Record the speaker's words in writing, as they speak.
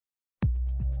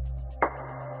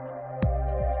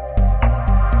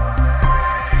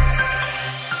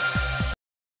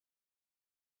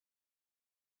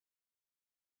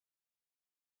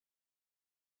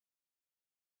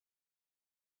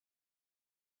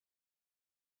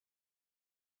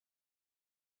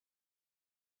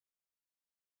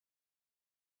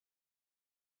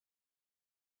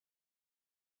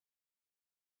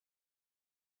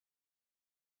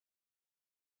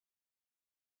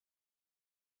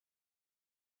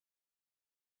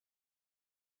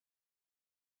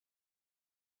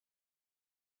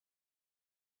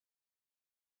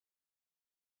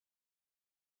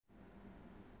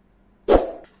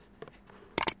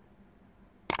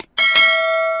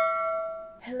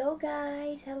Hello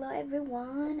guys! Hello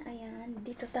everyone! Ayan,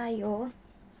 dito tayo.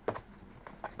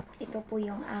 Ito po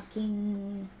yung aking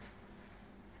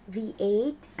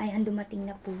V8. Ayan, dumating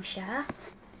na po siya.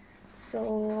 So,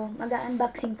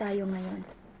 mag-unboxing tayo ngayon.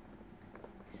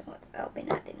 So,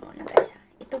 open natin muna guys.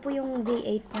 Ito po yung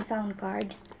V8 na sound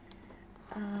card.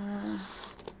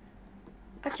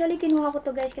 Actually, kinuha ko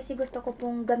to guys kasi gusto ko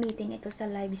pong gamitin ito sa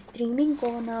live streaming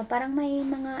ko na parang may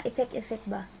mga effect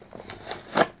ba?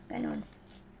 Ganon.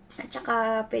 At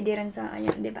saka, pwede rin sa,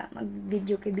 ayun, diba?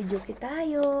 Mag-video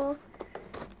tayo.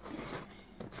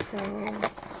 So,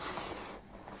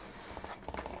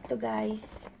 ito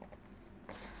guys.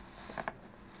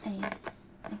 Ayan.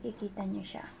 Nakikita nyo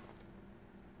siya.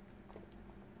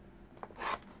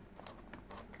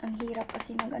 Ang hirap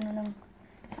kasi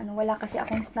wala kasi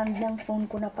akong stand ng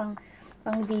phone ko na pang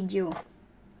video.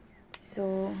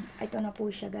 So, ito na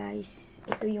po siya guys.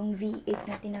 Ito yung V8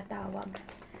 na tinatawag.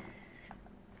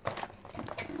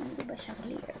 Hindi ba siya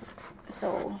clear?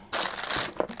 So,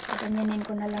 ganyanin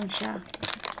ko na lang siya.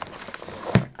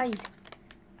 Ay,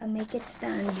 I'll make it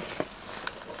stand.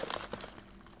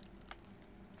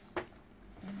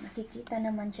 Nakikita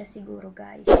naman siya siguro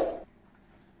guys.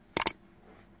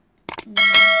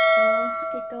 So,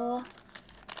 ito.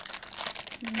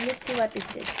 Let's see what is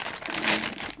this.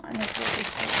 Ano po ito?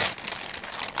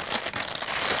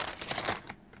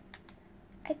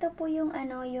 Ito po yung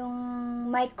yung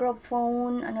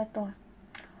microphone,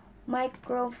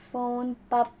 microphone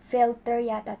pop filter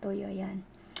yata to yan.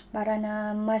 Para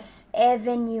na mas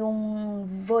even yung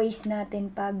voice natin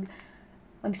pag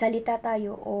magsalita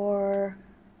tayo or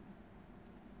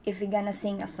if we gonna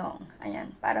sing a song.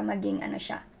 Ayan, para maging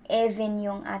siya, even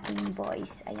yung ating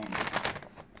voice. Ayan.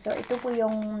 So, ito po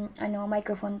yung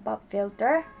microphone pop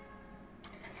filter.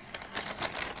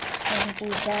 Ayan po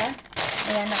siya.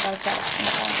 Ayan,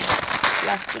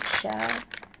 naka-plastic siya.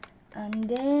 And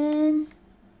then,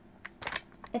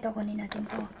 ito, kunin natin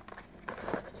po.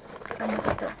 Ano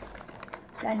ito?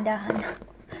 Gandahan.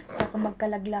 Baka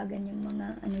magkalaglagan yung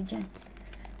mga dyan.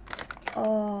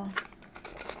 Oh.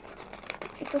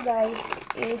 Ito guys,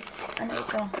 is,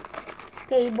 ito?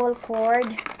 Cable cord.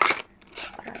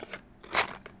 Alright.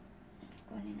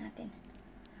 Kunin natin.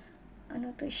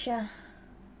 Ano to siya?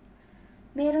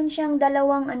 Meron siyang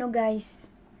dalawang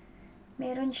guys.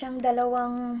 Meron siyang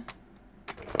dalawang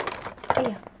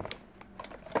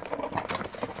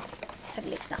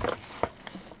saglit na.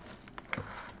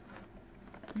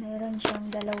 Meron siyang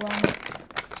dalawang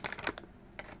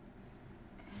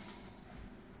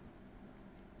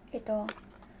ito.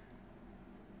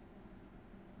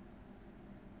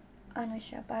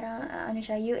 Siya? Parang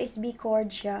siya, USB cord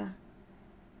siya.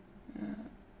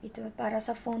 Ito para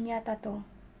sa phone yata to.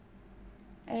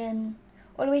 And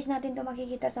always natin to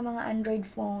makikita sa mga Android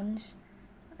phones.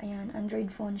 Ayan,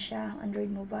 Android phone siya, Android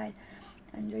mobile,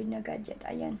 Android na gadget.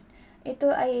 Ayan.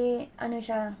 Ito ay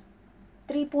siya,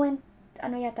 3.25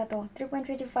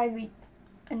 with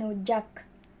jack.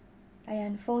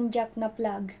 Ayan, phone jack na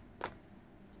plug.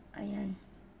 Ayan.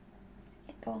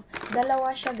 Ito,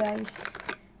 dalawa siya guys.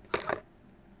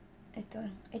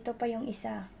 Ito pa yung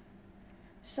isa.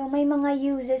 So may mga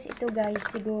uses ito guys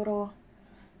siguro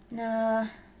na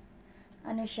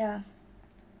siya,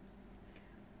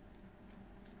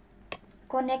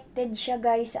 connected siya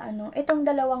guys sa itong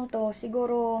dalawang to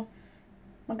siguro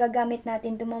magagamit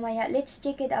natin to mamaya. Let's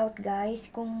check it out guys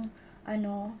kung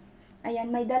ayan,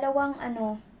 may dalawang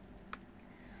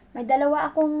may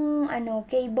dalawa akong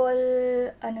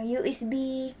cable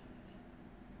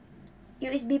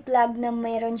USB plug na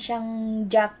mayroon siyang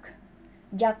jack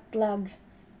plug.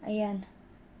 Ayan,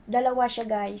 dalawa siya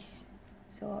guys.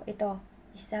 So, ito.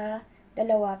 Isa,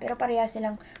 dalawa. Pero pareha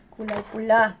silang kulay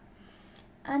pula.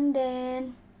 And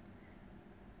then,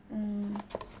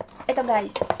 ito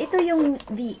guys. Ito yung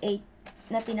V8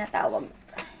 na tinatawag.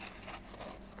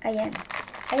 Ayan.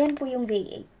 Ayan po yung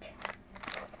V8.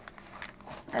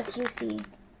 As you see.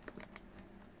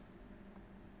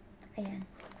 Ayan.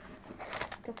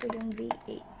 Ito po yung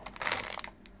V8.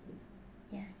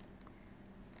 Ayan.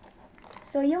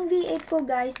 So, yung V8 ko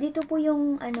guys, dito po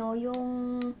yung yung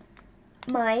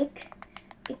mic.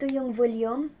 Ito yung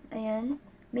volume. Ayan.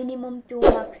 Minimum to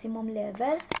maximum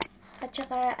level. At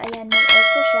saka, ayan, may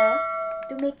echo siya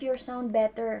to make your sound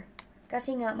better.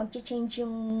 Kasi nga, mag-change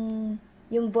yung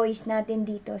voice natin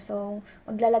dito. So,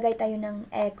 maglalagay tayo ng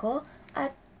echo.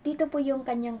 At dito po yung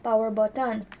kanyang power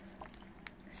button.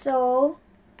 So,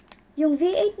 yung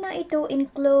V8 na ito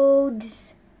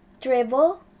includes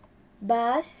treble,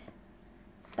 bass,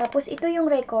 tapos ito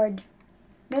yung record.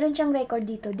 Meron siyang record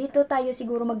dito. Dito tayo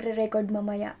siguro magre-record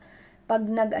mamaya pag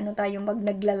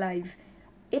nagla-live.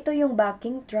 ito yung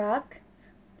backing track,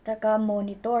 tsaka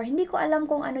monitor. Hindi ko alam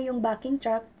kung ano yung backing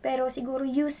track, pero siguro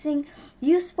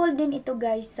useful din ito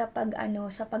guys sa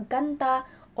sa pagkanta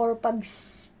or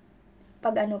pag-voice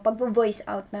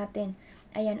out natin.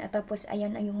 Ayan, at tapos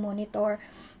ayan ay yung monitor.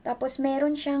 Tapos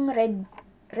meron siyang red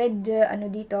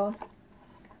dito,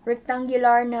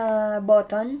 rectangular na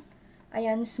button.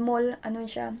 Ayan, small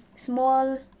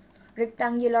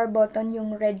rectangular button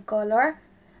yung red color.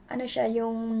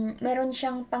 Meron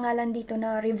siyang pangalan dito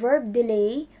na reverb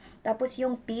delay, tapos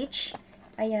yung pitch.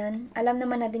 Ayan, alam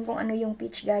naman natin kung ano yung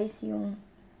pitch guys,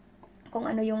 kung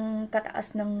ano yung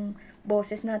kataas ng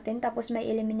boses natin. Tapos may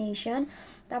elimination,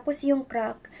 tapos yung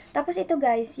crack. Tapos ito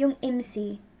guys, yung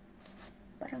MC.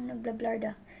 Parang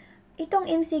nagblablar. Itong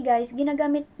MC guys,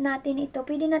 ginagamit natin ito.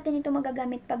 Pwede natin ito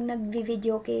magagamit pag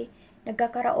nagvi-videoke,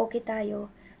 nagkakaraoke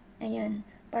tayo. Ayan,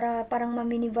 parang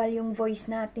maminival yung voice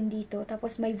natin dito.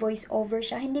 Tapos may voice over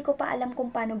siya. Hindi ko pa alam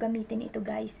kung paano gamitin ito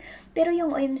guys. Pero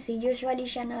yung MC, usually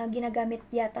siya na ginagamit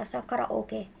yata sa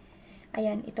karaoke.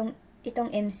 Ayan, itong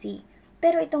MC.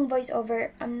 Pero itong voice over,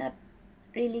 I'm not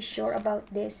really sure about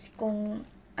this. Kung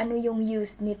ano yung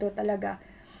use nito talaga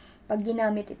pag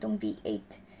ginamit itong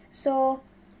V8. So,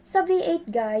 sa V8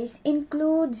 guys,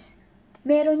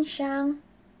 meron siyang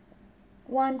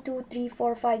 1, 2, 3,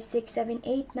 4, 5, 6, 7,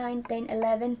 8, 9, 10,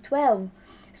 11, 12.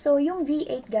 So, yung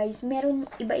V8 guys, meron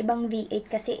iba-ibang V8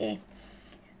 kasi eh.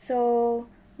 So,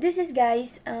 this is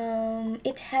guys,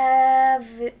 it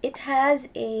has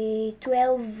a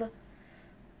 12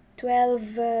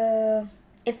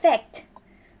 effect.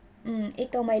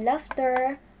 Ito may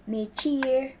laughter, may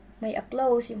cheer, may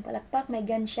applause, yung palakpak, may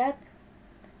gunshot.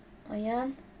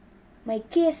 Ayan. May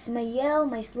kiss, may yell,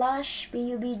 may slash,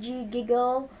 PUBG,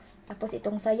 giggle. Tapos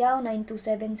itong sayaw,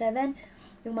 9277,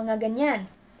 yung mga ganyan.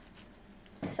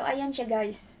 So, ayan siya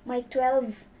guys. May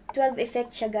 12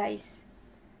 effect siya guys.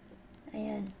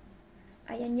 Ayan.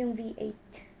 Ayan yung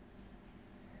V8.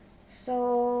 So,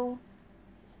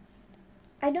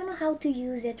 I don't know how to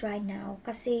use it right now.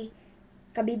 Kasi,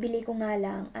 kabibili ko nga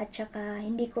lang. At saka,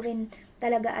 hindi ko rin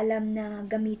talaga alam na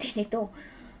gamitin ito.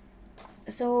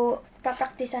 So,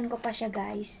 papraktisan ko pa siya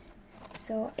guys.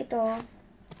 So, ito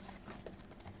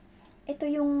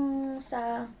yung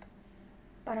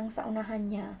parang sa unahan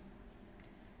niya.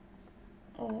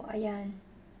 Oh, ayan.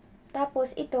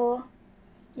 Tapos ito,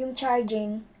 yung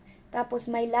charging. Tapos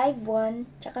may live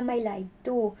 1, tsaka may live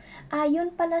 2.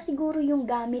 Yun pala siguro yung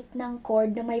gamit ng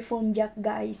cord na may phone jack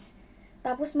guys.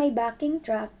 Tapos may backing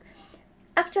track.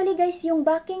 Actually guys, yung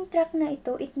backing track na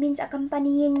ito, it means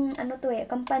accompanying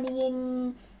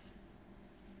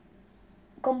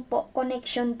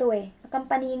connection to eh.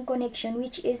 Accompanying connection,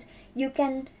 which is you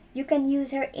can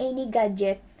use her any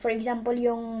gadget. For example,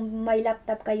 yung may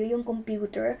laptop kayo, yung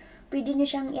computer, pwede nyo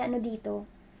siyang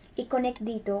i-connect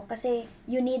dito kasi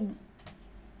you need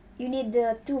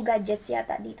two gadgets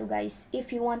yata dito guys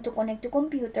if you want to connect to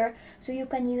computer. So you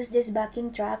can use this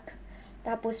backing track.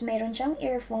 Tapos meron siyang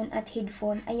earphone at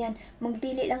headphone. Ayan,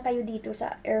 magpili lang kayo dito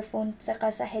sa earphone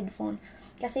saka sa headphone.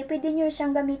 Kasi pwede nyo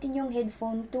siyang gamitin yung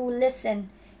headphone to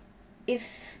listen. If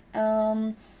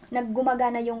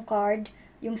naggumagana yung card,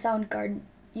 yung sound card,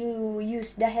 you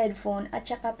use the headphone. At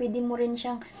saka pwede mo rin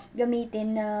siyang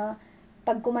gamitin na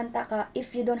pag kumanta ka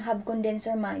if you don't have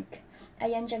condenser mic.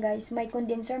 Ayan siya guys, may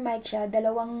condenser mic siya,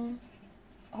 dalawang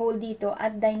hole dito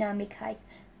at dynamic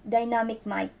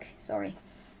mic, sorry.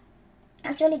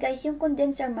 Actually guys, yung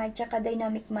condenser mic tsaka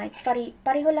dynamic mic,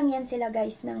 pareho lang yan sila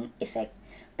guys ng effect.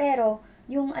 Pero,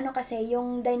 yung kasi,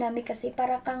 yung dynamic kasi,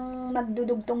 para kang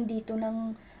magdudugtong dito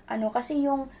ng, kasi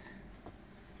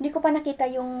hindi ko pa nakita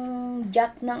yung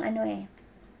jack ng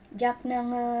jack ng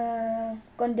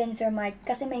condenser mic.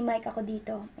 Kasi may mic ako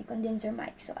dito, may condenser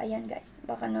mic. So, ayan guys,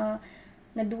 baka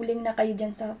naduling na kayo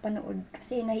dyan sa panood.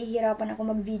 Kasi nahihirapan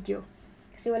ako mag-video.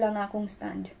 Kasi wala nga akong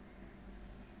stand.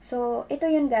 So, ito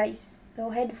yun guys. So,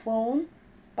 headphone,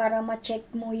 para ma-check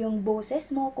mo yung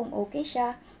boses mo, kung okay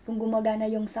siya, kung gumagana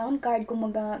yung sound card, kung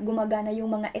gumagana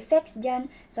yung mga effects dyan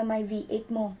sa may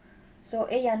V8 mo. So,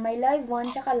 ayan, may live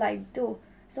 1, tsaka live 2.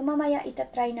 So, mamaya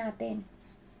itatry natin.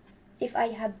 If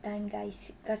I have time,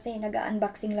 guys. Kasi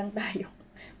nag-unboxing lang tayo.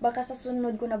 Baka sa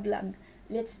sunod ko na vlog,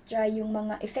 let's try yung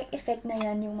mga effect na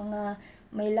yan, yung mga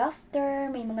may laughter,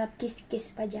 may mga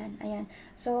kiss-kiss pa dyan. Ayan.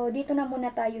 So, dito na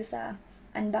muna tayo sa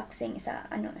unboxing,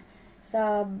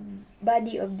 sa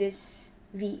body of this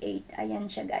V8. Ayan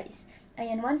siya guys.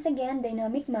 Ayan, once again,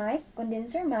 dynamic mic,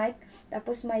 condenser mic,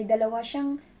 tapos may dalawa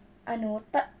siyang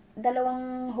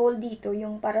dalawang hole dito,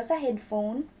 yung para sa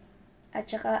headphone at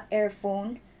saka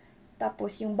earphone.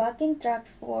 Tapos yung backing track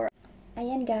for.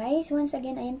 Ayan guys, once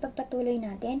again, ayan pagpatuloy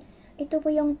natin. Ito po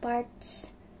yung parts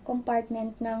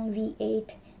compartment ng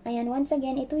V8. Ayan, once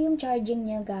again, ito yung charging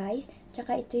niya, guys.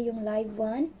 Tsaka ito yung live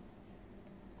 1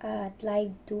 at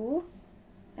live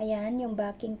 2. Ayan, yung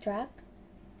backing track.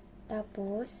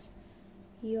 Tapos,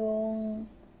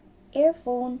 yung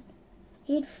earphone,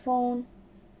 headphone,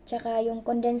 tsaka yung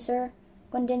condenser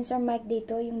mic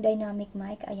dito, yung dynamic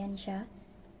mic. Ayan siya.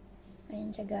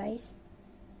 Ayan siya, guys.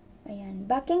 Ayan.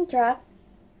 Backing track,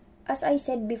 as I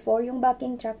said before, yung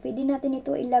backing track, pwede natin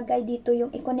ito ilagay dito,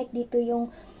 yung i-connect dito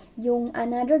yung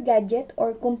another gadget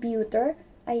or computer.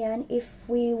 Ayan, if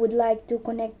we would like to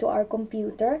connect to our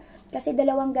computer. Kasi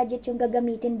dalawang gadget yung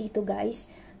gagamitin dito, guys.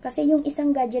 Kasi yung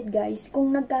isang gadget, guys,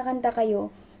 kung nagkakanta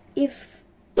kayo,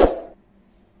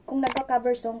 kung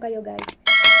nagka-cover song kayo, guys,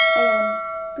 ayan,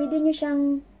 pwede nyo siyang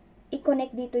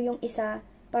i-connect dito yung isa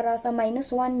para sa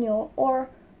 -1 nyo,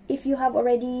 or if you have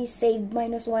already saved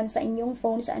 -1 sa inyong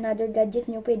phone, sa another gadget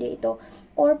nyo, pwede ito,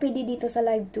 or pwede dito sa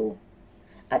live 2.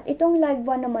 At itong live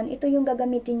 1 naman, ito yung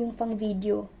gagamitin yung pang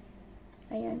video.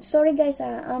 Ayan. Sorry guys,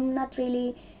 I'm not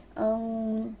really,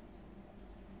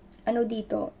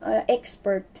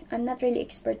 expert. I'm not really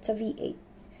expert sa V8.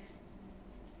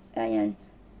 Ayan.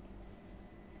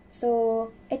 So,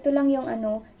 ito lang yung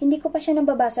hindi ko pa siya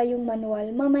nababasa yung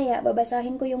manual. Mamaya,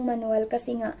 babasahin ko yung manual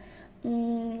kasi nga,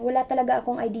 wala talaga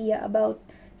akong idea about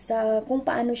sa kung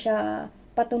paano siya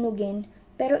patunugin.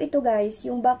 Pero ito guys,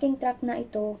 yung backing track na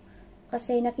ito,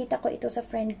 kasi nakita ko ito sa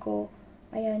friend ko.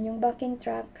 Ayan, yung backing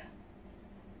track,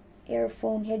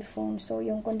 earphone, headphone, so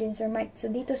yung condenser mic.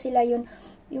 So, dito sila yung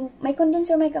may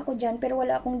condenser mic ako dyan, pero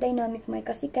wala akong dynamic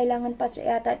mic kasi kailangan pa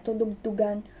siya yata ito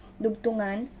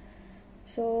dugtungan.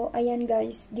 So, ayan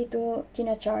guys, dito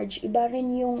tina-charge. Iba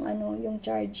rin yung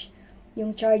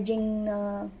yung charging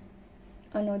na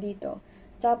dito.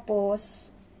 Tapos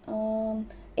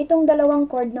itong dalawang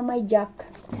cord na may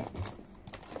jack,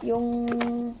 yung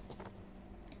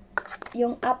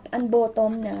up and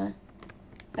bottom na,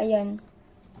 ayan.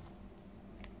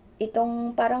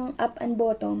 Itong parang up and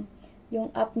bottom, yung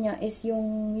up niya is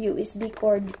yung USB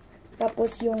cord.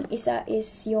 Tapos yung isa is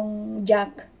yung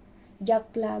jack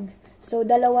plug. So,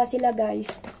 dalawa sila guys.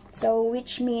 So,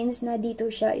 which means na dito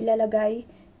siya ilalagay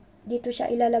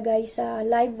sa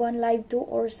live 1, live 2,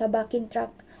 or sa backing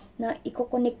track na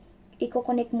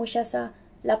i-connect mo siya sa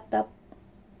laptop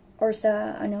or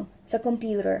sa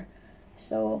computer.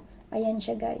 So, ayan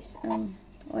siya guys.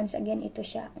 Once again, ito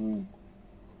siya.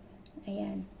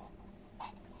 Ayan.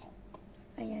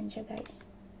 Ayan siya guys.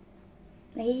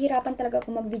 Nahihirapan talaga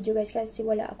ako mag-video guys kasi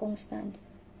wala akong stand.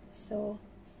 So,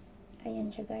 ayan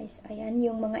siya guys. Ayan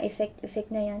yung mga effect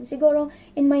na yan. Siguro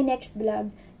in my next vlog,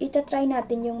 itatry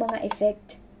natin yung mga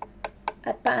effect.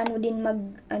 At paano din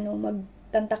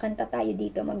magkanta-kanta tayo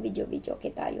dito, mag-video-video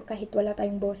tayo kahit wala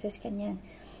tayong boses kanyan.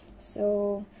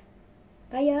 So,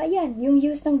 kaya ayan, yung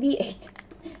use ng V8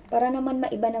 para naman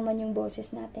maiba naman yung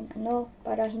boses natin.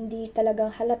 Para hindi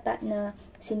talagang halata na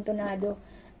sintonado.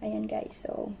 Ayan guys.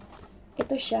 So,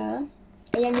 ito siya.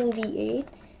 Ayan yung V8.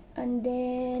 And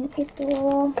then, ito,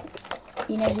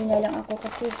 hinahina lang ako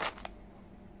kasi,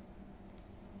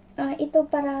 ito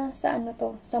para sa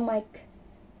sa mic,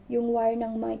 yung wire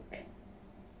ng mic,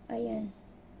 ayan,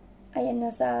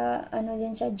 nasa,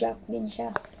 din siya, jack din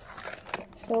siya.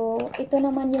 So, ito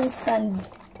naman yung stand,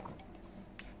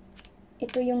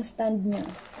 ito yung stand niya,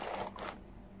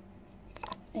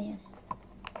 ayan,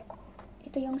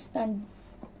 ito yung stand,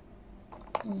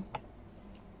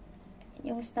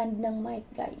 yung stand ng mic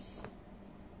guys.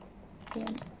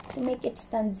 Ayan. To make it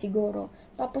stand siguro.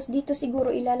 Tapos dito siguro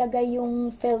ilalagay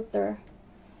yung filter.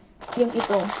 Yung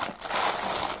ito.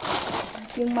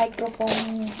 Yung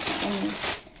microphone.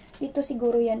 Dito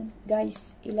siguro yan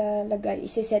guys. Ilalagay.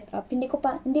 Isi-set up. Hindi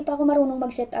pa ako marunong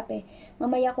mag-set up eh.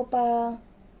 Mamaya ko pa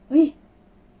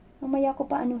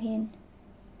anuhin.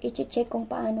 I-check kung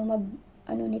paano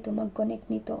mag-connect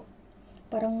nito.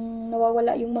 Parang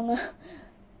nawawala yung mga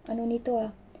nito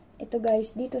Ito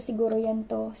guys, dito siguro yan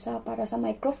to para sa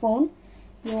microphone.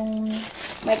 Yung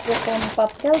microphone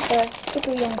pop filter, ito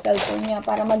yung filter niya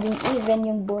para maging even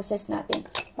yung boses natin.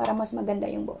 Para mas maganda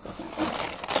yung boses natin.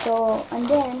 So, and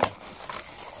then,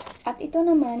 at ito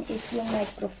naman is yung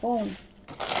microphone.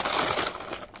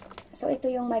 So, ito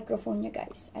yung microphone niya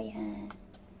guys. Ayan.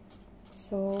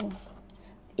 So,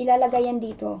 ilalagay yan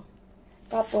dito.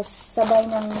 Tapos, sabay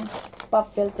ng pop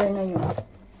filter na yun.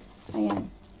 Ayan.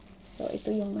 So,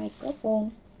 ito yung microphone.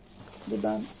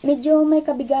 Diba? Medyo may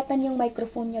kabigatan yung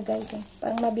microphone niya, guys.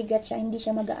 Parang mabigat siya. Hindi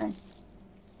siya magaan.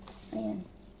 Ayan.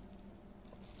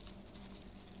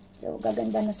 So,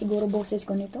 gaganda na siguro boses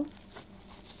ko nito.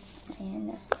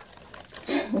 Ayan na.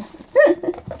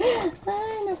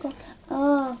 Ay, nako.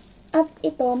 At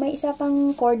ito, may isa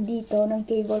pang cord dito ng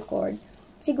cable cord.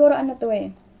 Siguro ano to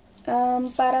eh.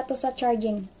 Para to sa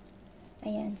charging.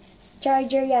 Ayan.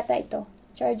 Charger yata ito.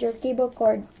 Charger, cable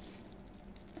cord.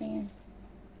 Ayan.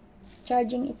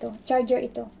 Charging ito. Charger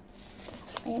ito.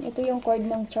 Ayan, ito yung cord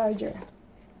ng charger.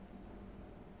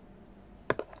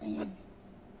 Ayan.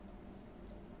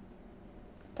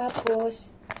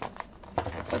 Tapos,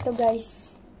 ito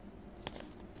guys.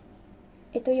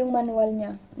 Ito yung manual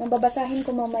niya. Nababasahin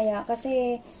ko mamaya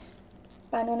kasi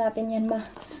paano natin yan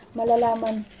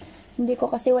malalaman. Hindi ko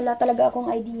kasi wala talaga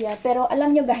akong idea. Pero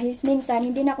alam nyo guys, minsan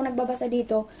hindi na ako nagbabasa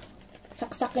dito.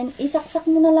 Isaksak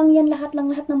mo na lang yan lahat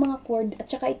ng mga cord at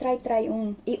saka i-try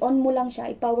i-on mo lang siya,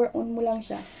 i-power on mo lang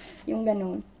siya. Yung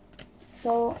ganun.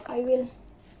 So, I will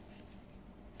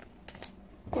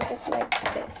put it like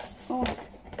this. Oh.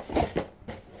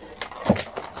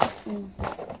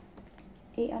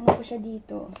 Ano ko siya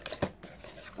dito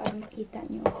para makita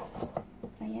nyo.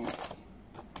 Ayan.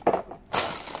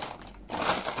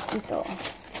 Tapos ito.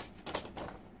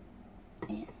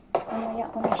 Ayan. Mamaya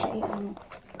ko na siya i-ano.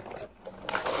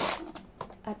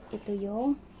 At ito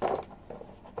yung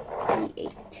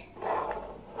V8.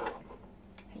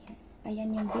 Ayan.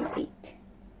 Ayan yung V8.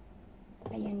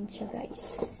 Ayan siya guys.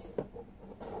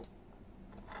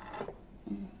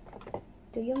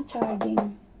 Ito yung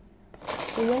charging.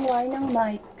 Ito yung wire ng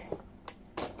mic.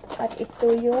 At ito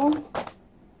yung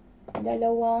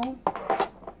dalawang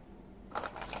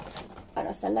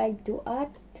para sa live 2 at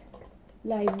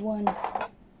live 1.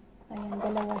 Ayan,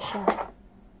 dalawa siya.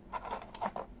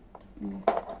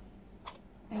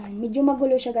 Ayan, medyo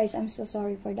magulo siya guys. I'm so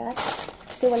sorry for that.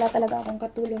 Kasi wala talaga akong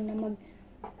katulong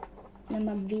na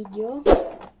mag-video.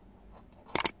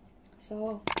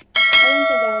 So, ayan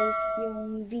siya guys,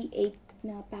 yung V8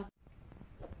 na pack.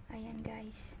 Ayan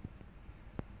guys.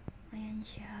 Ayan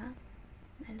siya.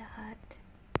 Na lahat.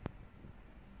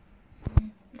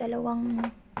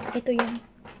 Ito yung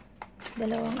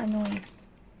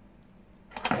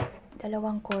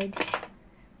dalawang cord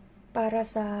para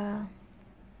sa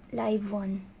live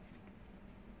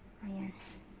 1. Ayan.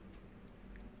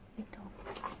 Ito.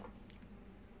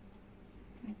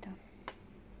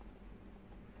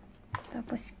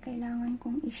 Tapos, kailangan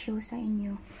kong i-show sa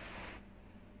inyo.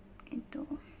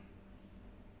 Ito.